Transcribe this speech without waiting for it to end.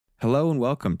Hello and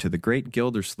welcome to The Great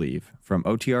Gildersleeve from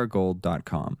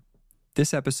OTRGold.com.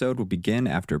 This episode will begin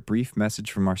after a brief message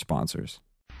from our sponsors.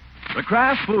 The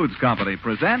Kraft Foods Company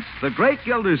presents The Great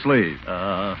Gildersleeve.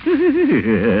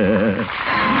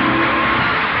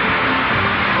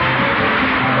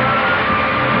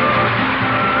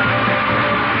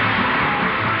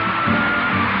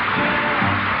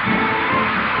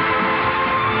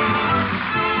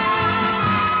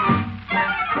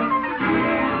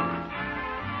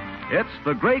 It's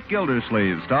The Great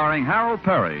Gildersleeve, starring Harold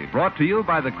Perry, brought to you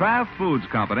by the Kraft Foods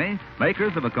Company,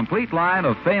 makers of a complete line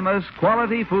of famous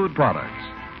quality food products.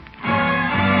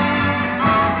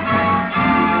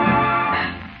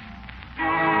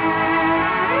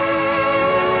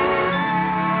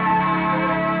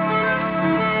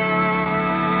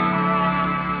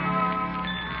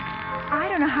 I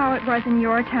don't know how it was in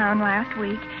your town last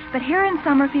week, but here in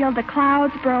Summerfield, the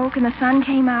clouds broke and the sun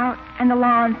came out and the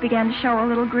lawns began to show a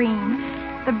little green.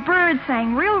 The birds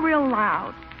sang real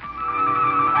loud.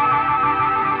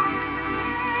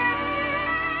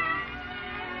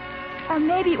 Or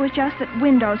maybe it was just that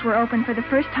windows were open for the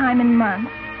first time in months.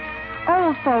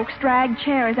 Old folks dragged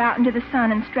chairs out into the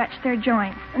sun and stretched their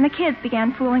joints, and the kids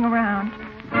began fooling around.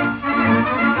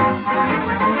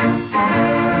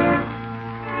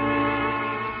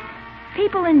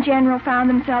 People in general found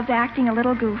themselves acting a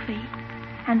little goofy.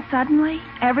 And suddenly,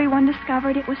 everyone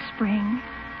discovered it was spring.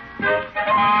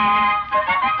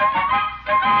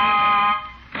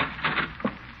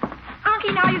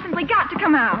 Unky, now you simply got to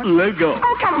come out. Let go.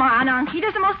 Oh, come on, Unky.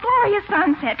 There's the most glorious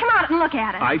sunset. Come out and look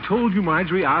at it. I told you,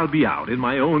 Marjorie, I'll be out in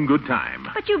my own good time.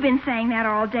 But you've been saying that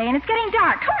all day, and it's getting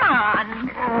dark. Come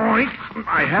on. Oh,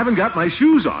 I haven't got my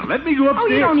shoes on. Let me go upstairs.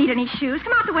 Oh, you don't need any shoes.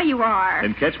 Come out the way you are.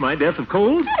 And catch my death of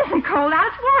cold? It isn't cold out.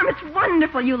 It's warm. It's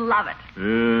wonderful. You love it.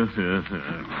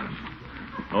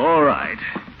 All right.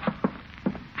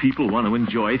 People want to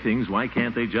enjoy things. Why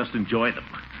can't they just enjoy them?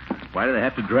 Why do they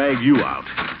have to drag you out?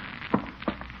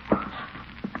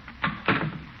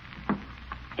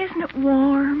 Isn't it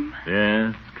warm? Yeah,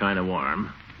 it's kind of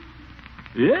warm.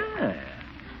 Yeah.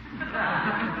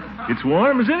 It's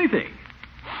warm as anything.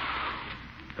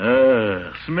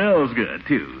 Smells good,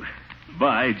 too.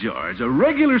 By George, a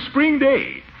regular spring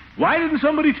day. Why didn't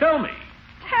somebody tell me?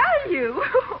 Tell you?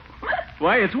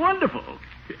 Why, it's wonderful.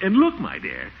 And look, my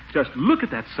dear, just look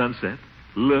at that sunset.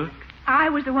 Look. I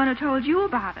was the one who told you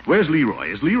about it. Where's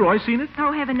Leroy? Has Leroy seen it?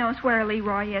 Oh, heaven knows where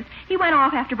Leroy is. He went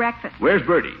off after breakfast. Where's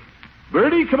Bertie?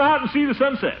 Bertie, come out and see the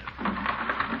sunset.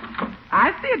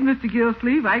 I see it, Mr.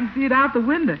 Gildersleeve. I can see it out the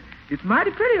window. It's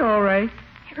mighty pretty, all right.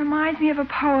 It reminds me of a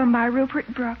poem by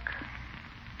Rupert Brooke.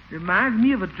 It reminds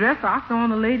me of a dress I saw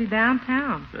on a lady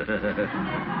downtown.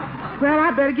 Well,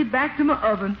 I better get back to my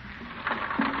oven.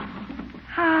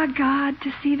 Ah, God,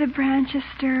 to see the branches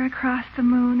stir across the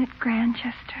moon at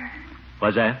Grantchester.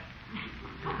 What's that?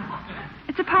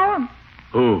 It's a poem.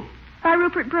 Who? By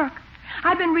Rupert Brooke.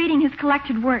 I've been reading his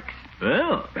collected works.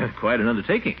 Well, quite an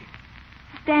undertaking.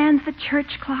 Stands the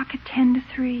church clock at 10 to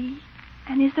 3,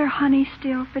 and is there honey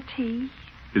still for tea?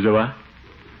 Is there what?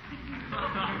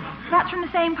 That's from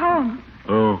the same poem.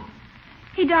 Oh.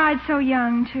 He died so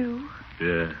young, too.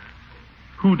 Yeah.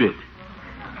 Who did?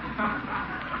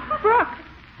 Brooke.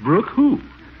 Brooke who?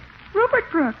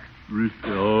 Rupert Brooke.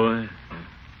 Oh.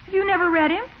 Have you never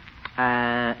read him?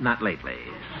 Not lately.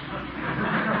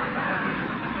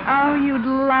 Oh, you'd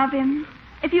love him.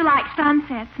 If you like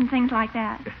sunsets and things like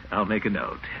that. I'll make a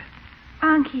note.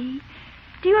 Unky,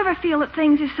 do you ever feel that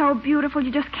things are so beautiful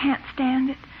you just can't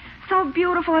stand it? So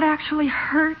beautiful it actually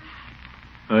hurts?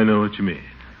 I know what you mean.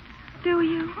 Do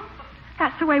you?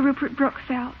 That's the way Rupert Brooke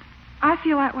felt. I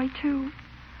feel that way, too.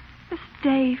 This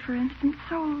day, for instance,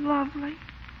 so lovely.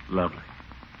 Lovely.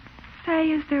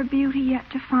 Say, is there beauty yet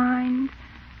to find?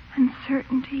 And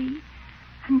certainty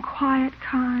and quiet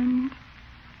kind?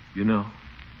 You know,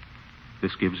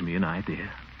 this gives me an idea.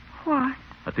 What?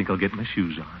 I think I'll get my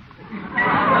shoes on.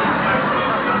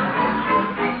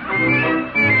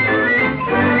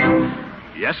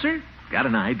 Yes, sir. Got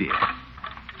an idea.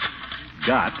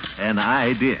 Got an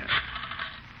idea.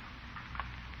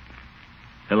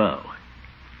 Hello.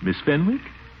 Miss Fenwick?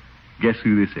 Guess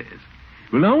who this is?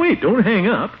 Well, now, wait. Don't hang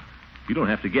up. You don't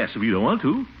have to guess if you don't want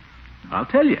to. I'll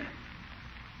tell you.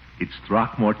 It's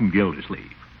Throckmorton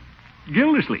Gildersleeve.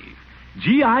 Gildersleeve.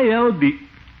 G-I-L-D...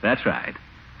 That's right.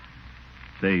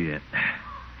 Say,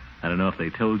 I don't know if they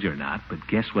told you or not, but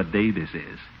guess what day this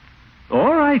is?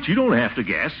 All right, you don't have to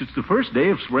guess. It's the first day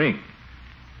of spring.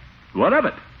 What of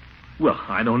it? Well,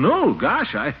 I don't know.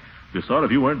 Gosh, I just thought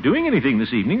if you weren't doing anything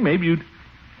this evening, maybe you'd...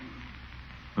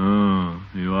 Oh,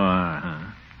 you are,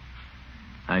 huh?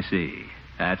 I see.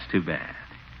 That's too bad.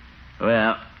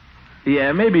 Well,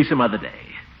 yeah, maybe some other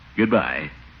day. Goodbye.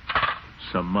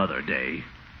 Some other day.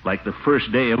 Like the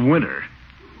first day of winter.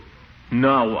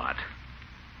 Now what?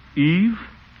 Eve?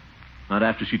 Not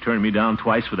after she turned me down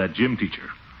twice for that gym teacher.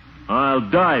 I'll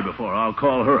die before I'll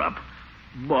call her up.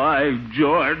 By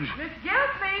George. Miss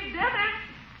Gillespie, dinner.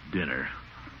 Dinner.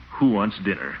 Who wants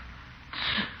dinner?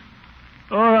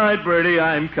 All right, Bertie,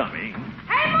 I'm coming.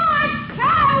 Hey, boys,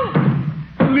 Joe!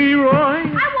 Leroy?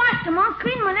 I washed them all,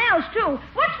 cleaned my nails, too.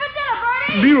 What's for dinner,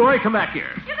 Bertie? Leroy, come back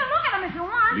here. You can look at them if you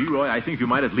want. Leroy, I think you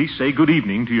might at least say good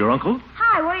evening to your uncle.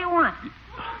 Hi, what do you want?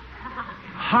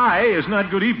 Hi is not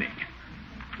good evening.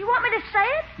 You want me to say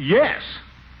it? Yes.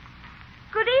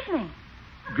 Good evening.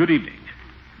 Good evening.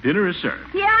 Dinner is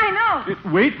served. Yeah, I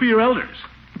know. Wait for your elders.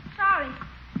 Sorry.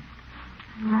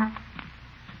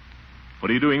 What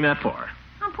are you doing that for?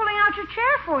 I'm pulling out your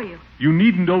chair for you. You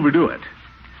needn't overdo it.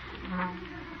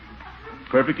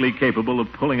 Perfectly capable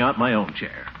of pulling out my own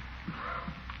chair.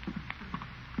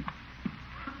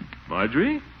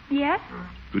 Marjorie? Yes?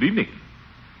 Good evening.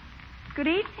 Good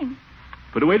evening.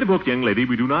 Put away the book, young lady.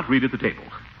 We do not read at the table.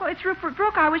 Well, it's Rupert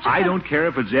Brooke. I was just... I don't care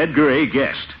if it's Edgar A.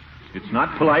 Guest. It's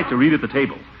not polite to read at the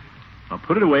table. Now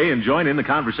put it away and join in the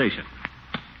conversation.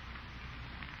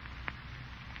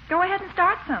 Go ahead and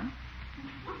start some.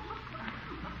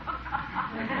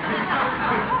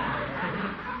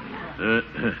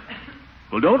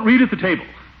 Well, don't read at the table.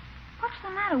 What's the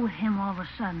matter with him all of a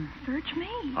sudden? Search me.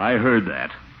 I heard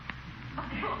that.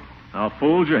 Now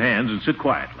fold your hands and sit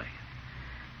quietly.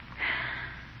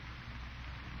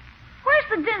 Where's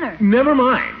the dinner? Never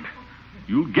mind.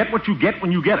 You'll get what you get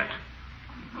when you get it.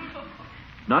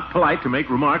 Not polite to make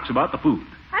remarks about the food.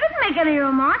 I didn't make any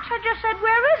remarks. I just said,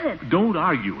 where is it? Don't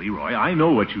argue, Leroy. I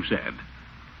know what you said.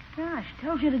 Gosh,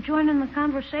 tells you to join in the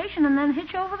conversation and then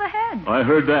hit you over the head. I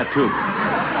heard that, too.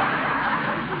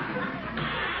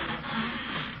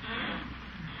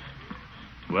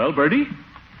 Well, Bertie?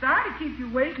 Sorry to keep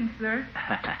you waiting, sir.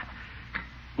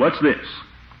 What's this?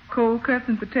 Cold cuts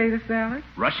and potato salad.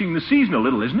 Rushing the season a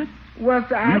little, isn't it? Well,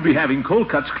 sir, You'll be having cold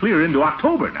cuts clear into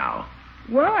October now.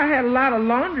 Well, I had a lot of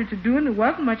laundry to do, and there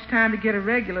wasn't much time to get a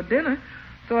regular dinner.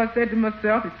 So I said to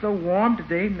myself, it's so warm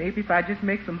today, maybe if I just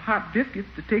make some hot biscuits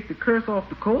to take the curse off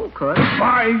the cold cuts.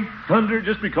 By thunder,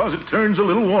 just because it turns a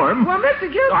little warm. Well,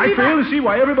 Mr. Gillespie... I fail to see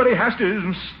why everybody has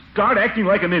to start acting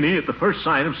like a ninny at the first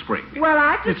sign of spring. Well,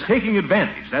 I just... It's taking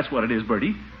advantage. That's what it is,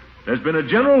 Bertie. There's been a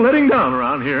general letting down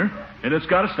around here, and it's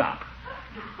got to stop.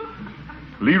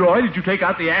 Leroy, did you take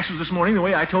out the ashes this morning the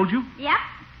way I told you? Yep.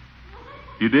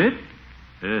 You did?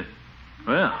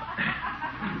 Well...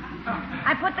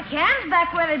 I put the cans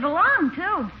back where they belong,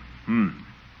 too.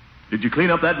 Did you clean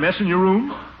up that mess in your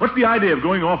room? What's the idea of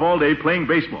going off all day playing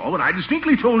baseball when I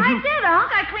distinctly told you... I did,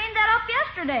 Unc. I cleaned that up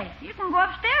yesterday. You can go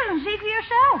upstairs and see for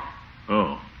yourself.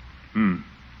 Oh.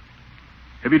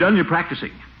 Have you done your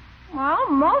practicing? Well,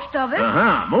 most of it.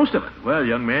 Most of it. Well,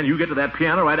 young man, you get to that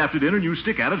piano right after dinner and you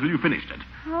stick at it till you finished it.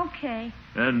 Okay.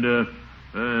 And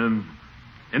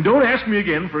don't ask me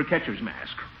again for a catcher's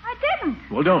mask. I didn't.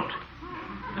 Well, don't.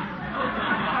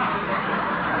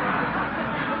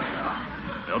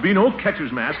 There'll be no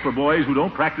catcher's mask for boys who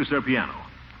don't practice their piano.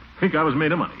 Think I was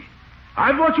made of money.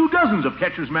 I've bought you dozens of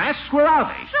catcher's masks. Where are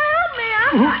they? So help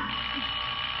me, Unc.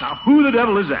 Now, who the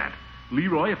devil is that?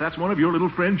 Leroy, if that's one of your little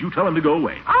friends, you tell him to go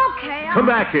away. Okay, Come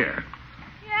back here.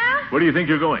 Yeah? Where do you think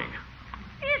you're going?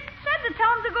 It said to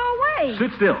tell him to go away.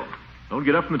 Sit still. Don't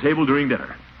get up from the table during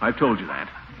dinner. I've told you that.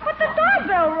 But the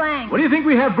doorbell rang. What do you think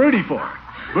we have Bertie for?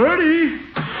 Bertie!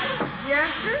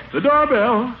 Yes, sir? The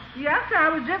doorbell. Yes, sir, I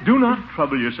was just... Do not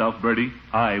trouble yourself, Bertie.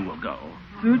 I will go.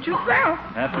 Suit yourself.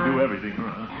 Have to do everything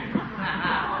around here.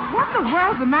 What the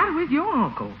world's the matter with your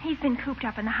uncle? He's been cooped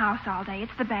up in the house all day.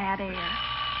 It's the bad air.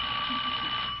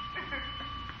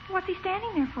 What's he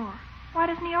standing there for? Why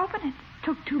doesn't he open it?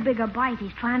 Took too big a bite.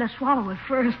 He's trying to swallow it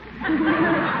first.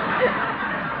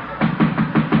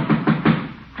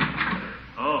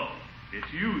 Oh,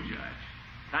 it's you, Judge.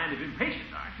 Kind of impatient,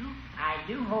 aren't you? I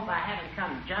do hope I haven't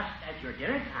come just at your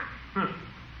dinner time.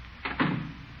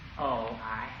 Oh,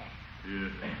 I have. Yeah.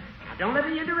 Now, don't let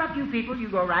me interrupt you people. You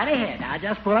go right ahead. I'll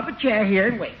just pull up a chair here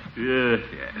and wait. Yes.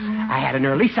 I had an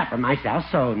early supper myself,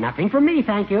 so nothing for me,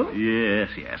 thank you. Yes.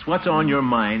 What's on your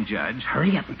mind, Judge?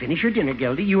 Hurry up and finish your dinner,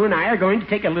 Gildy. You and I are going to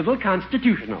take a little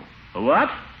constitutional. A what?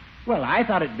 Well, I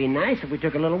thought it'd be nice if we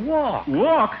took a little walk.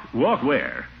 Walk? Walk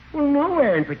where? Well,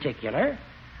 nowhere in particular.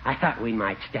 I thought we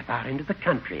might step out into the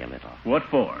country a little. What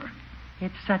for?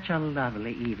 It's such a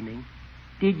lovely evening.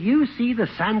 Did you see the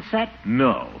sunset?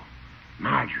 No.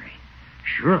 Marjorie,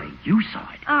 surely you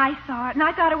saw it. I saw it, and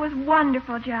I thought it was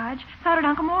wonderful, Judge. So did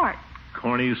Uncle Mort.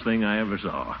 Corniest thing I ever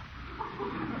saw.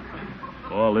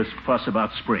 All this fuss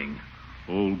about spring.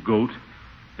 Old goat.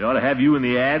 They ought to have you in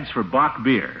the ads for Bach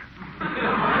beer.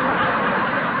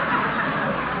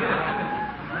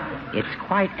 It's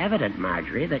quite evident,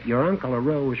 Marjorie, that your uncle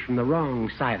arose from the wrong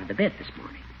side of the bed this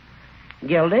morning.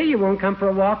 Gildy, you won't come for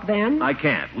a walk then? I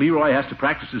can't. Leroy has to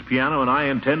practice his piano, and I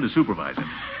intend to supervise him.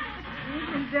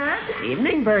 Evening, Dad.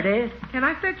 Evening, Bertie. Can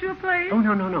I set you a plate? Oh,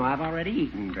 no. I've already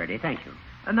eaten, Bertie. Thank you.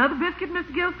 Another biscuit,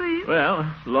 Mr. Gilsey? Well,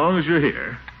 as long as you're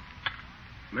here.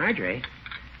 Marjorie,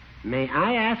 may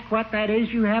I ask what that is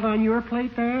you have on your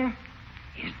plate there?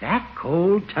 Is that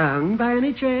cold tongue by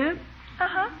any chance?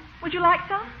 Uh-huh. Would you like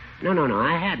some? No.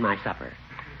 I had my supper.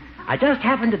 I just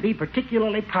happen to be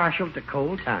particularly partial to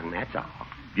cold tongue, that's all.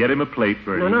 Get him a plate,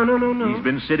 Bertie. No. He's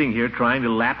been sitting here trying to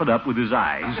lap it up with his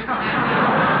eyes.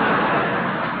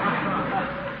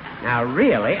 Now,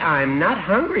 really, I'm not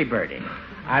hungry, Bertie.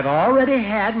 I've already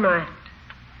had my...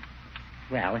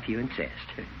 Well, if you insist.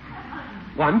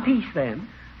 One piece, then.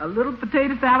 A little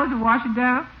potato salad to wash it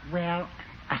down? Well,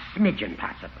 a smidgen,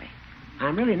 possibly.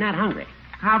 I'm really not hungry.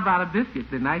 How about a biscuit?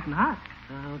 They're nice and hot.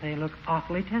 Oh, they look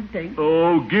awfully tempting.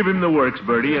 Oh, give him the works,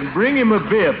 Bertie, and bring him a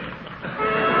bib.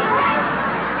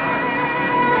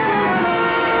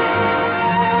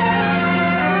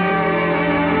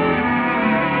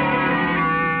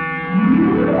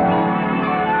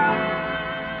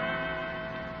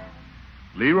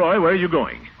 Leroy, where are you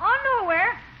going? Oh,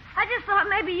 nowhere. I just thought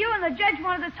maybe you and the judge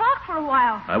wanted to talk for a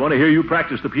while. I want to hear you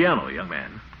practice the piano, young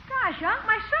man. Gosh, Unc,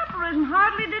 my supper isn't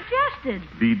hardly digested.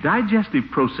 The digestive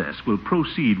process will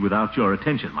proceed without your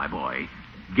attention, my boy.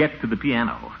 Get to the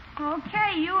piano.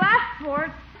 Okay, you asked for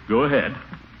it. Go ahead.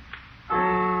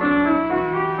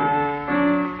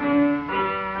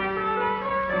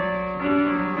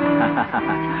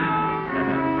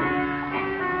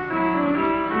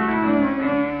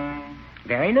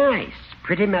 Very nice.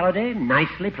 Pretty melody,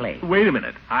 nicely played. Wait a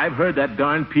minute. I've heard that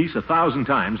darn piece 1,000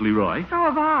 times, Leroy. So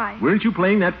have I. Weren't you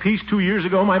playing that piece 2 years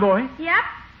ago, my boy? Yep.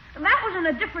 That was in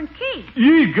a different key.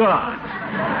 Ye gods!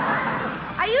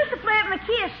 I used to play it in the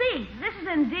key of C. This is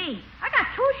in D. I got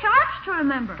 2 sharps to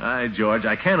remember. George,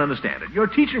 I can't understand it. Your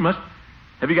teacher must...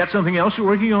 Have you got something else you're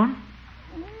working on?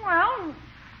 Well,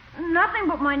 nothing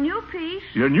but my new piece.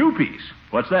 Your new piece?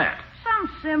 What's that? Some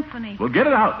symphony. Well, get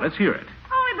it out. Let's hear it.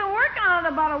 Only been working on it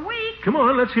about a week. Come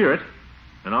on, let's hear it.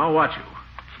 And I'll watch you.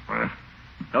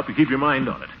 Help you keep your mind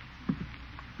on it.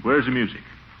 Where's the music?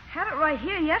 Had it right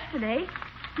here yesterday.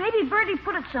 Maybe Bertie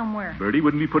put it somewhere. Bertie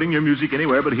wouldn't be putting your music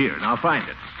anywhere but here. Now find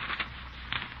it.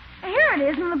 Here it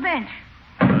is on the bench.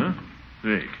 Huh?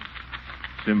 Hey.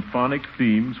 Symphonic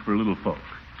themes for little folk.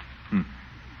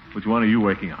 Which one are you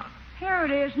working on? Here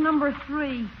it is, number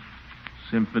 3.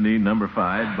 Symphony number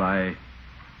 5 by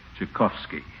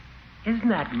Tchaikovsky. Isn't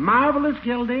that marvelous,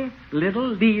 Gildy? Little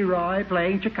Leroy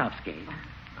playing Tchaikovsky.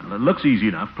 Well, it looks easy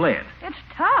enough. Play it. It's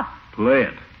tough. Play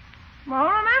it. Well,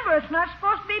 remember, it's not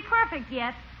supposed to be perfect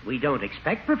yet. We don't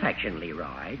expect perfection,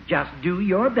 Leroy. Just do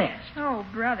your best. Oh,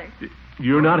 brother.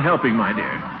 You're not helping, my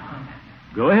dear.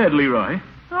 Go ahead, Leroy.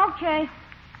 Okay.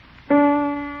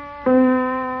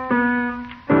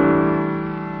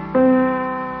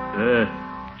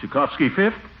 Tchaikovsky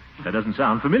 5th? That doesn't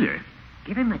sound familiar.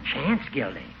 Give him a chance,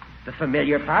 Gildy. The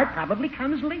familiar part probably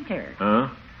comes later. Huh?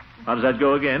 How does that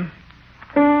go again?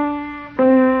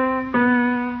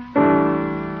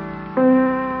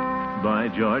 By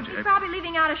George. He's probably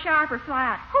leaving out a sharp or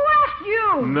flat. Who asked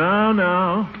you?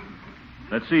 No.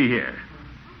 Let's see here.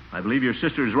 I believe your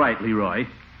sister's right, Leroy.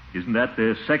 Isn't that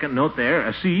the second note there,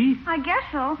 a C? I guess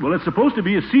so. Well, it's supposed to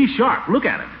be a C sharp. Look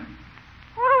at it.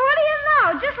 Well, what do you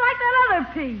know? Just like that other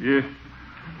piece. Yeah.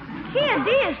 Key of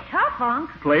D is tough, Unc.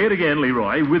 Play it again,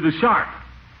 Leroy, with the sharp.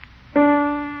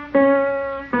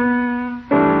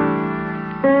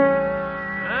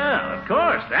 Well, of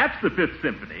course, that's the 5th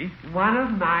Symphony. One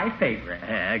of my favorites.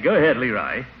 Go ahead,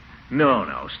 Leroy.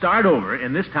 No. Start over,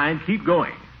 and this time keep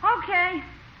going. Okay.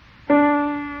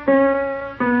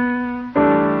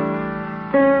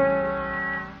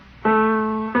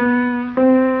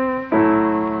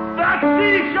 That's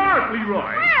C sharp,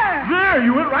 Leroy. Where? There,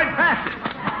 you went right past it.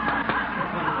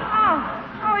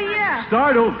 Oh, yeah.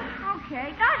 Start over.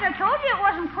 Okay. Gosh, I told you it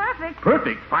wasn't perfect.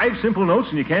 Perfect. 5 simple notes,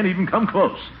 and you can't even come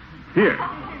close. Here.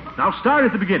 Now start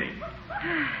at the beginning.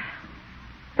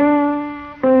 C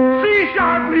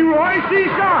sharp, Leroy. C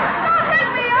sharp. Don't hit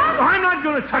me, Unc. I'm not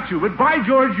going to touch you, but by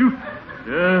George, you...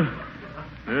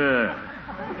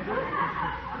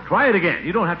 Try it again.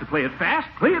 You don't have to play it fast.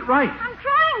 Play it right. I'm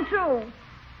trying to.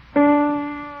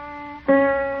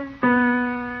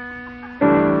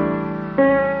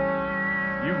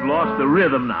 You've lost the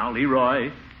rhythm now,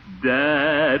 Leroy.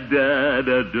 Da, da,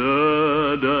 da,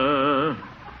 da, da.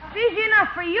 It's easy enough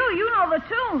for you. You know the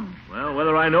tune. Well,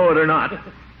 whether I know it or not,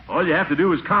 all you have to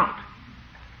do is count.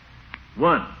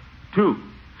 1, 2,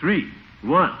 3,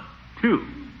 1, 2.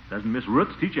 Doesn't Miss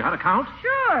Roots teach you how to count?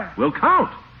 Sure. Well,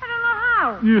 count. I don't know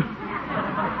how. Yeah.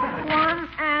 1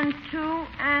 and 2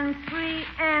 and 3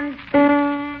 and...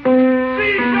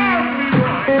 C-sharp,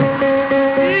 Leroy.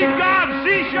 Ye gobs,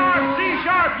 C-sharp,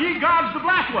 C-sharp. Ye gobs, the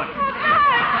black one. Oh,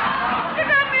 God! You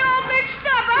got me all mixed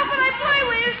up. How can I play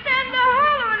when you stand there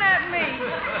hollering at me?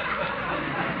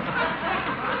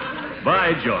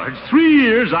 By George, 3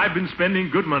 years I've been spending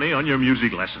good money on your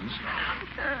music lessons.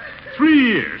 3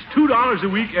 years, $2 a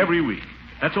week every week.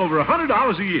 That's over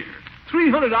 $100 a year.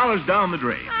 $300 down the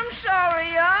drain. I'm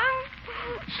sorry, young.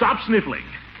 Stop sniffling.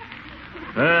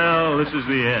 Well, this is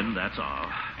the end, that's all.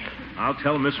 I'll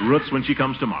tell Miss Roots when she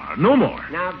comes tomorrow. No more.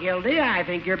 Now, Gildy, I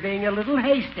think you're being a little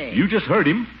hasty. You just heard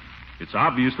him. It's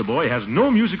obvious the boy has no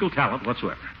musical talent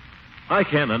whatsoever. I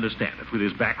can't understand it with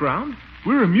his background.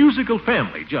 We're a musical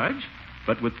family, Judge.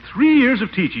 But with 3 years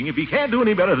of teaching, if he can't do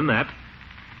any better than that,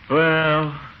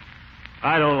 well,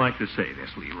 I don't like to say this,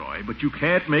 Leroy, but you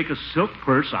can't make a silk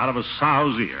purse out of a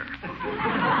sow's ear.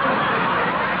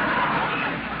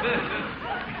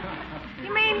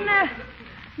 You mean,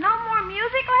 no more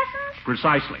music lessons?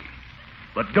 Precisely.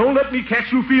 But don't let me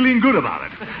catch you feeling good about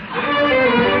it.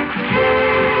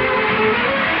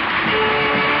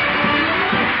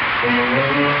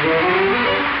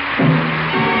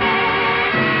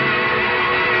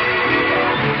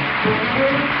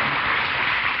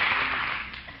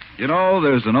 You know,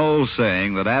 there's an old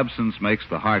saying that absence makes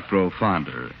the heart grow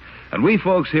fonder. And we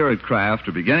folks here at Kraft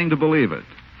are beginning to believe it.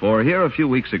 For here a few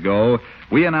weeks ago,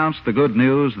 we announced the good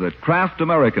news that Kraft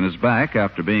American is back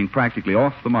after being practically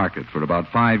off the market for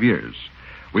about 5 years.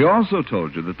 We also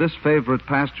told you that this favorite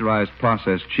pasteurized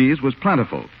processed cheese was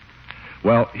plentiful.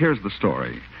 Well, here's the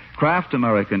story. Kraft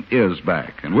American is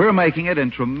back, and we're making it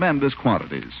in tremendous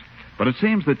quantities. But it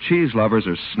seems that cheese lovers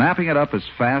are snapping it up as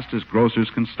fast as grocers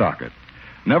can stock it.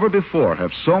 Never before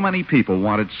have so many people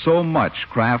wanted so much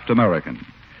Kraft American.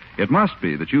 It must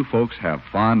be that you folks have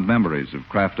fond memories of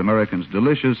Kraft American's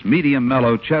delicious, medium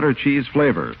mellow cheddar cheese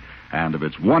flavor and of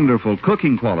its wonderful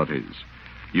cooking qualities.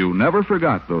 You never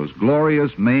forgot those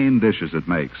glorious main dishes it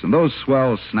makes and those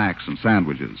swell snacks and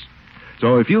sandwiches.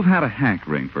 So if you've had a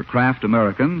hankering for Kraft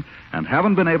American and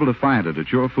haven't been able to find it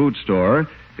at your food store,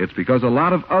 it's because a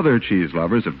lot of other cheese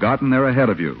lovers have gotten there ahead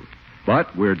of you.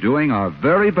 But we're doing our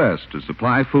very best to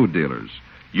supply food dealers.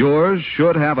 Yours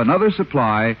should have another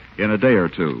supply in a day or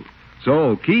two.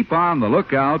 So keep on the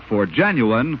lookout for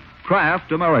genuine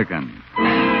Kraft American.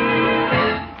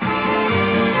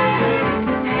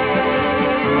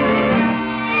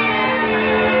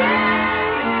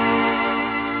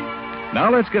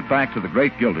 Now let's get back to the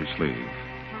great Gildersleeve.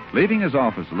 Leaving his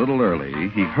office a little early,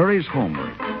 he hurries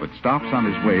homeward, but stops on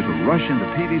his way to rush into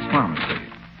Peavy's pharmacy.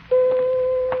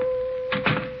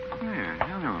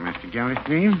 Hello, Mr.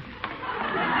 Gildersleeve.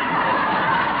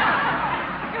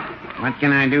 What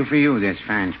can I do for you this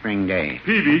fine spring day?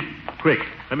 Peavy, quick.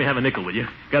 Let me have a nickel with you.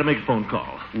 Got to make a phone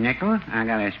call. Nickel? I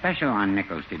got a special on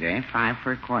nickels today, 5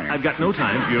 for a quarter. I've got no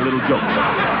time for your little jokes.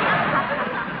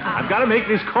 I've got to make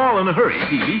this call in a hurry,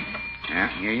 Peavy. Yeah,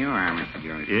 here you are, Mr.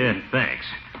 Gildersleeve. Yeah, thanks.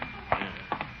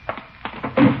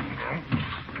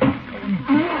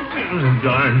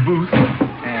 Darn booth.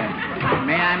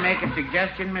 May I make a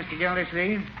suggestion, Mr.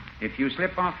 Gildersleeve? If you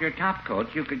slip off your top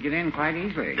coat, you could get in quite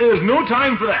easily. There's no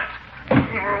time for that.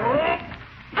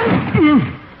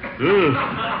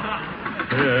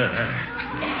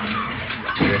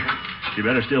 She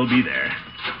better still be there.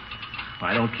 If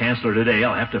I don't cancel her today,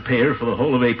 I'll have to pay her for the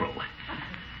whole of April.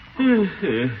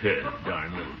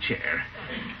 Darn little chair.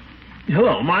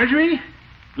 Hello, Marjorie?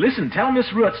 Listen, tell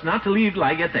Miss Roots not to leave till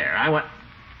I get there. I want...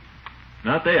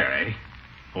 Not there, eh?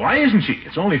 Why isn't she?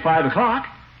 It's only 5 o'clock.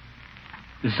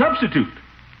 The substitute.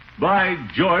 By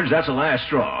George, that's the last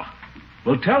straw.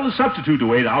 Well, tell the substitute to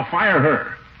wait. I'll fire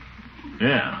her.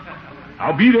 Yeah.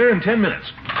 I'll be there in 10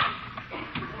 minutes.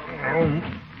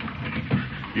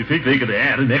 You think they could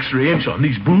add an extra inch on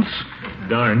these booths?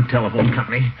 Darn telephone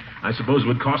company. I suppose it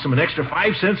would cost them an extra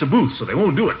 5 cents a booth, so they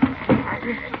won't do it.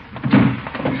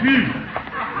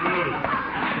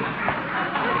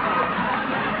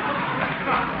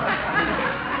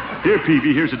 Here,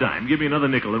 Peavy, here's a dime. Give me another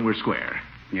nickel and we're square.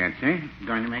 Yes, sir.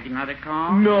 Going to make another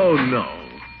call? No.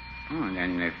 Oh,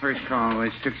 then the first call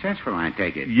was successful, I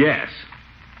take it. Yes.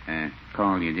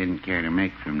 Call you didn't care to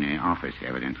make from the office,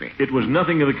 evidently. It was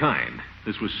nothing of the kind.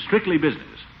 This was strictly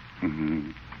business.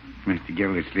 Mm-hmm. Mr.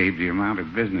 Gildersleeve, the amount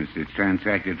of business that's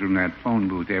transacted from that phone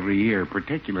booth every year,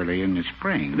 particularly in the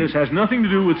spring. This has nothing to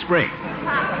do with spring.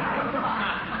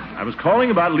 I was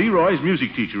calling about Leroy's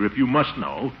music teacher, if you must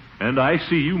know, and I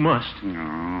see you must.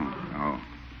 No.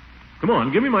 Come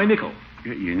on, give me my nickel.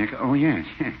 Your nickel? Oh, yes.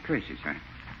 Gracious, I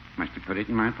must have put it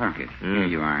in my pocket. Here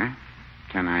you are.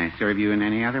 Can I serve you in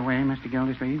any other way, Mr.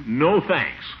 Gildersleeve? No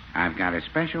thanks. I've got a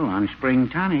special on spring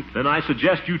tonic. Then I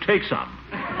suggest you take some.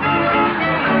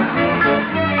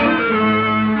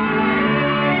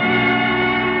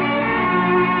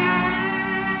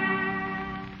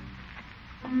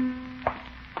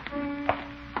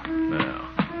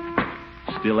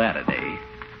 Well, still at it, eh?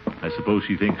 I suppose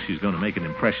she thinks she's going to make an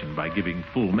impression by giving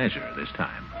full measure this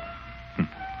time.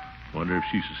 Wonder if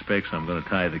she suspects I'm going to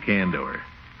tie the can to her.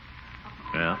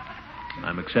 Well,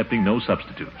 I'm accepting no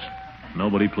substitutes.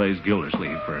 Nobody plays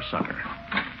Gildersleeve for a sucker.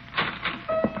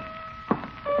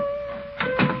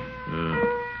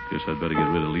 Guess I'd better get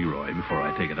rid of Leroy before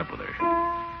I take it up with her.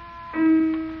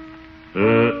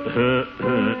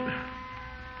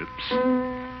 Oops.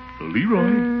 Leroy?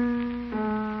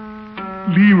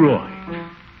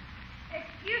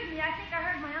 Excuse me, I think I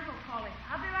heard my uncle calling.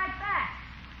 I'll be right back.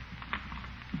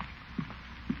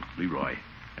 Leroy,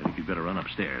 I think you'd better run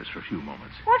upstairs for a few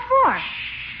moments. What for?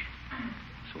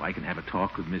 So I can have a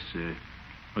talk with Miss,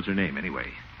 what's her name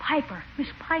anyway? Piper. Miss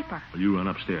Piper. Well, you run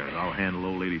upstairs. I'll handle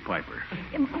old lady Piper.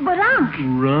 But, Unc.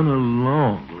 Run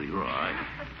along, Leroy.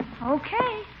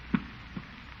 Okay.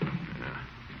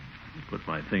 Put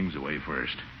my things away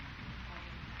first.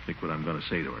 Think what I'm going to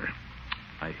say to her.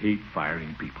 I hate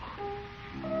firing people.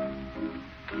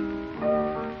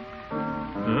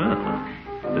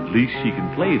 At least she can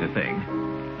play the thing.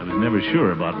 I was never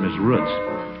sure about Miss Roots.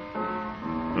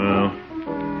 Well,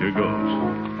 here goes.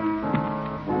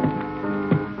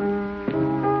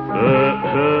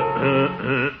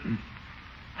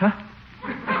 Huh?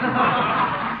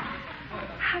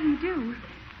 How do you do?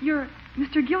 You're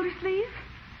Mr. Gildersleeve?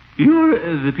 You're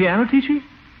the piano teacher?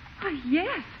 Oh,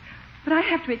 yes. But I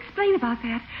have to explain about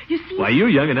that. You see... Why, you're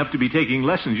young enough to be taking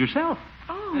lessons yourself.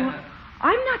 Oh,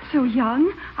 I'm not so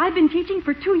young. I've been teaching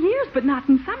for 2 years, but not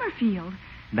in Summerfield.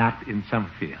 Not in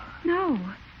Summerfield. No.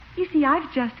 You see,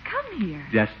 I've just come here.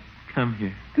 Just come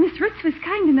here. Miss Ritz was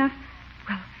kind enough...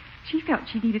 Well, she felt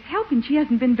she needed help, and she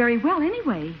hasn't been very well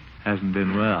anyway. Hasn't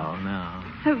been well, no.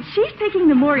 So she's taking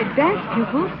the more advanced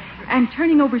pupils and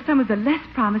turning over some of the less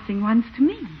promising ones to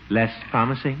me. Less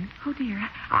promising? Oh, dear.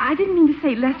 I didn't mean to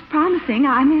say less promising.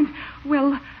 I meant,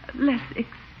 well, less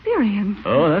experienced.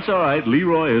 Oh, that's all right.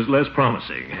 Leroy is less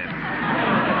promising.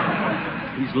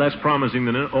 He's less promising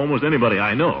than almost anybody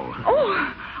I know.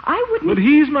 Oh, I wouldn't... But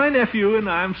he's my nephew, and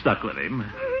I'm stuck with him.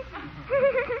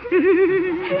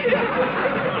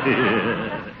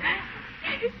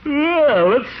 Well,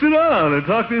 let's sit down and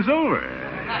talk this over.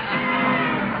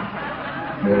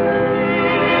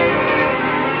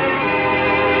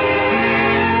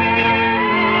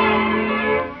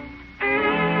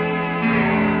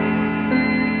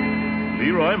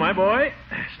 Leroy, my boy,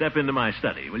 step into my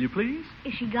study, will you please?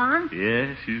 Is she gone?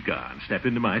 Yes, she's gone. Step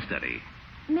into my study.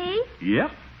 Me?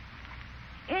 Yep.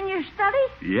 In your study?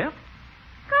 Yep.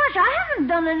 Gosh, I haven't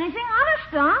done anything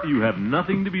honest, Don. You have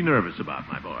nothing to be nervous about,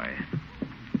 my boy.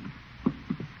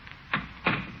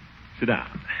 Sit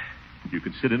down. You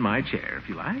can sit in my chair if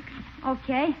you like.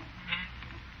 Okay.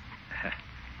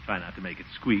 Try not to make it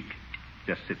squeak.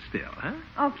 Just sit still, huh?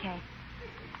 Okay.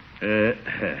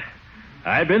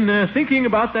 I've been thinking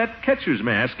about that catcher's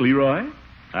mask, Leroy.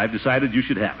 I've decided you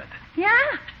should have it.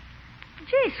 Yeah?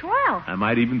 Gee, swell. I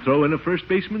might even throw in a first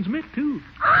baseman's mitt, too.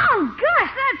 Oh, gosh,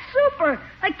 that's super.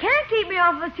 They can't keep me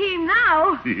off the team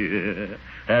now. Yeah,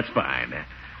 that's fine.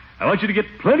 I want you to get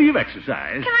plenty of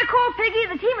exercise. Can I call Piggy?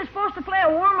 The team is supposed to play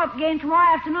a warm-up game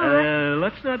tomorrow afternoon.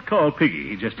 Let's not call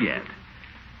Piggy just yet.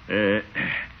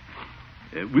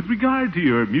 With regard to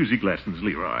your music lessons,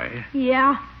 Leroy,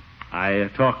 Yeah? I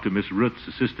talked to Miss Root's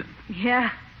assistant.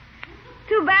 Yeah.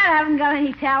 Too bad I haven't got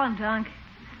any talent, Unc.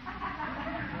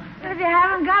 But if you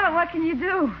haven't got it, what can you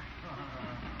do?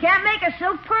 Can't make a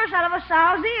silk purse out of a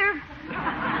sow's ear.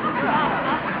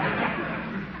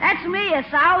 That's me, a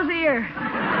sow's ear.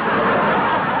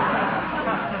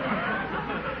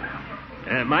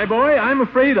 My boy, I'm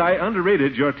afraid I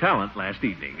underrated your talent last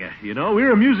evening. You know,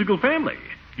 we're a musical family.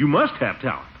 You must have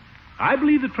talent. I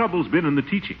believe the trouble's been in the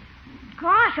teaching.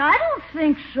 Gosh, I don't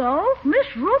think so. Miss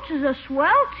Roots is a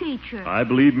swell teacher. I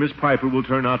believe Miss Piper will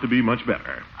turn out to be much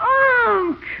better.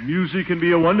 Unc! Music can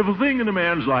be a wonderful thing in a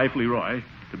man's life, Leroy.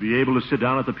 To be able to sit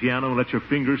down at the piano and let your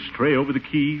fingers stray over the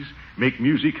keys, make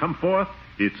music come forth,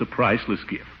 it's a priceless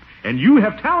gift. And you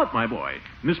have talent, my boy.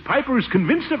 Miss Piper is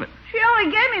convinced of it. She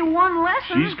only gave me one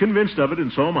lesson. She's convinced of it,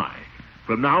 and so am I.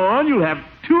 From now on, you'll have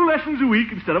 2 lessons a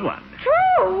week instead of 1.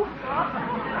 2? When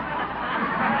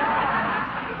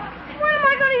am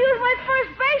I going to use my first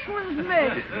baseman's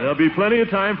mitt? There'll be plenty of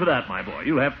time for that, my boy.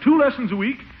 You'll have 2 lessons a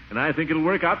week, and I think it'll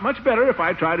work out much better if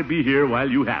I try to be here while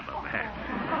you have them.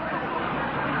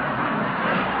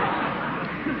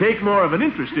 Take more of an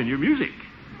interest in your music.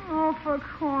 Oh, for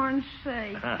corn's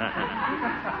sake.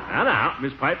 Now,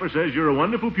 Miss Piper says you're a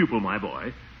wonderful pupil, my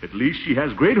boy. At least she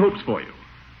has great hopes for you.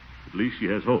 At least she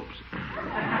has hopes.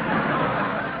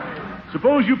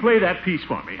 Suppose you play that piece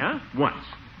for me, huh? Once.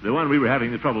 The one we were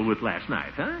having the trouble with last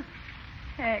night, huh?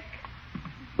 Heck.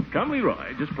 Come,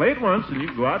 Leroy. Just play it once, and you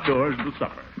can go outdoors until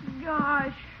supper.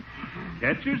 Gosh.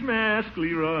 Catcher's mask,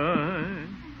 Leroy.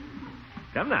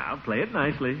 Come now, play it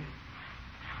nicely.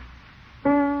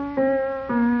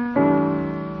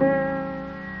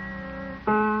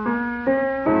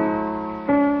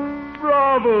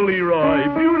 Bravo, Leroy.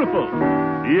 Beautiful.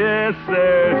 Yes,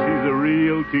 sir. She's a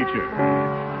real teacher.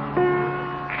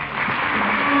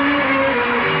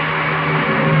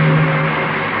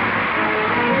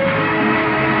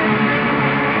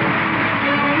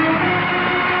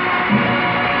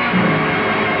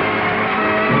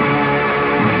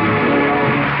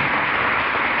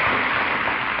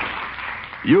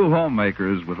 You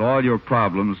homemakers with all your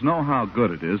problems know how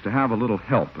good it is to have a little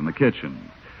help in the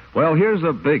kitchen. Well, here's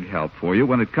a big help for you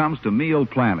when it comes to meal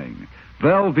planning.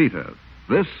 Velveeta.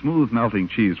 This smooth melting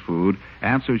cheese food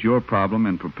answers your problem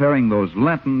in preparing those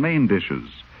Lenten main dishes.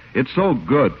 It's so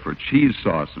good for cheese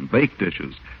sauce and baked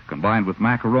dishes, combined with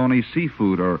macaroni,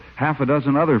 seafood, or half a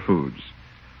dozen other foods.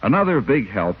 Another big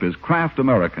help is Kraft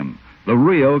American, the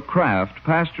real Kraft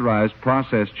pasteurized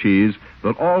processed cheese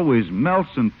that always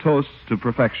melts and toasts to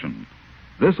perfection.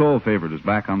 This old favorite is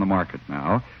back on the market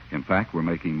now. In fact, we're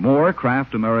making more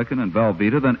Kraft American and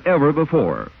Velveeta than ever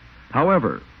before.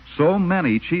 However, so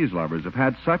many cheese lovers have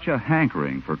had such a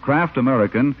hankering for Kraft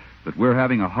American that we're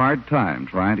having a hard time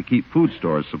trying to keep food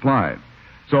stores supplied.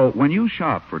 So when you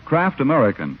shop for Kraft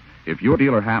American, if your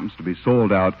dealer happens to be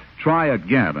sold out, try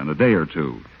again in a day or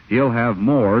 2. He'll have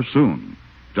more soon.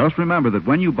 Just remember that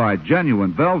when you buy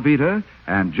genuine Velveeta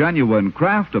and genuine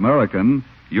Kraft American,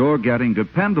 you're getting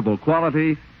dependable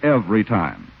quality every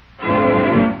time.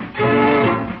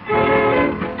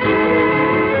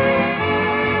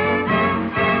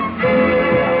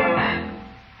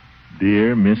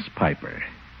 Dear Miss Piper.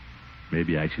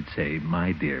 Maybe I should say,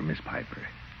 my dear Miss Piper.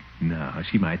 No,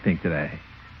 she might think that I...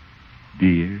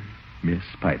 Dear Miss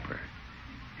Piper.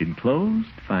 Enclosed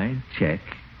fine check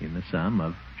in the sum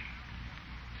of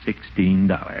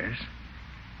 $16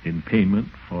 in payment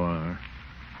for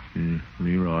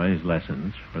Leroy's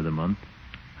lessons for the month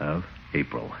of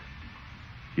April.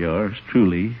 Yours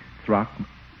truly,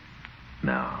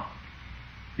 No.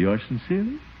 Yours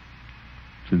sincerely?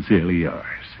 Sincerely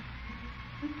yours.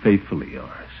 Faithfully yours.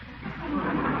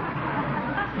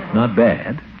 Not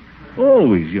bad.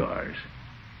 Always yours.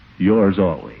 Yours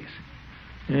always.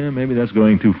 Maybe that's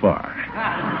going too far.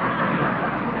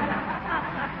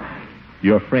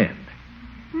 Your friend.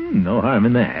 No harm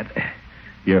in that.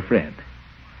 Your friend.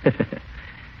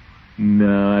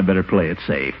 No, I better play it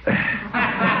safe.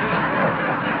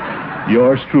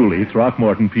 Yours truly,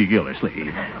 Throckmorton P.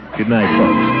 Gildersleeve. Good night,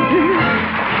 folks.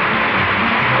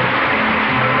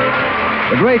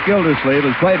 The Great Gildersleeve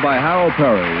is played by Harold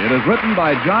Perry. It is written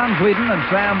by John Whedon and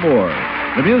Sam Moore.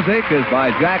 The music is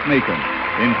by Jack Meakin.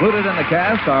 Included in the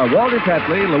cast are Walter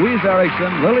Tetley, Louise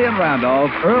Erickson, Lillian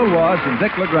Randolph, Earl Ross, and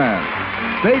Dick LeGrand.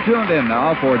 Stay tuned in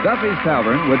now for Duffy's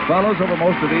Tavern, which follows over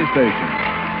most of these stations.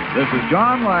 This is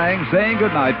John Lang saying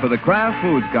goodnight for the Kraft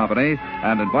Foods Company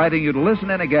and inviting you to listen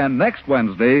in again next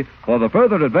Wednesday for the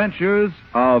further adventures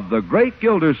of the Great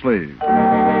Gildersleeve.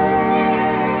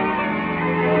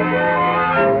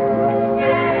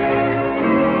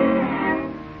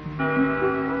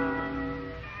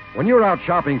 When you're out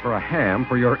shopping for a ham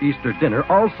for your Easter dinner,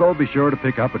 also be sure to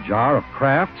pick up a jar of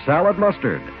Kraft Salad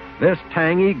Mustard. This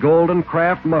tangy golden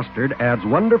Kraft mustard adds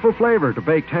wonderful flavor to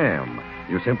baked ham.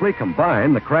 You simply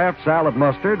combine the Kraft Salad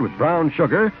Mustard with brown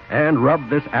sugar and rub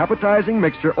this appetizing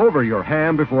mixture over your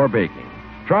ham before baking.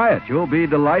 Try it. You'll be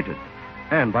delighted.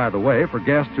 And by the way, for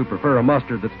guests who prefer a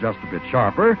mustard that's just a bit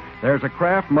sharper, there's a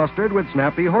Kraft mustard with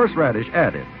snappy horseradish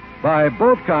added. Buy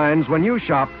both kinds when you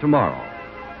shop tomorrow.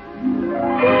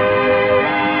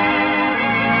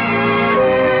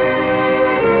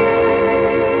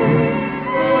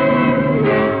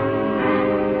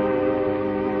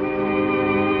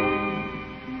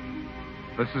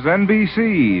 This is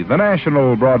NBC, the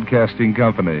national broadcasting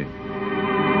company.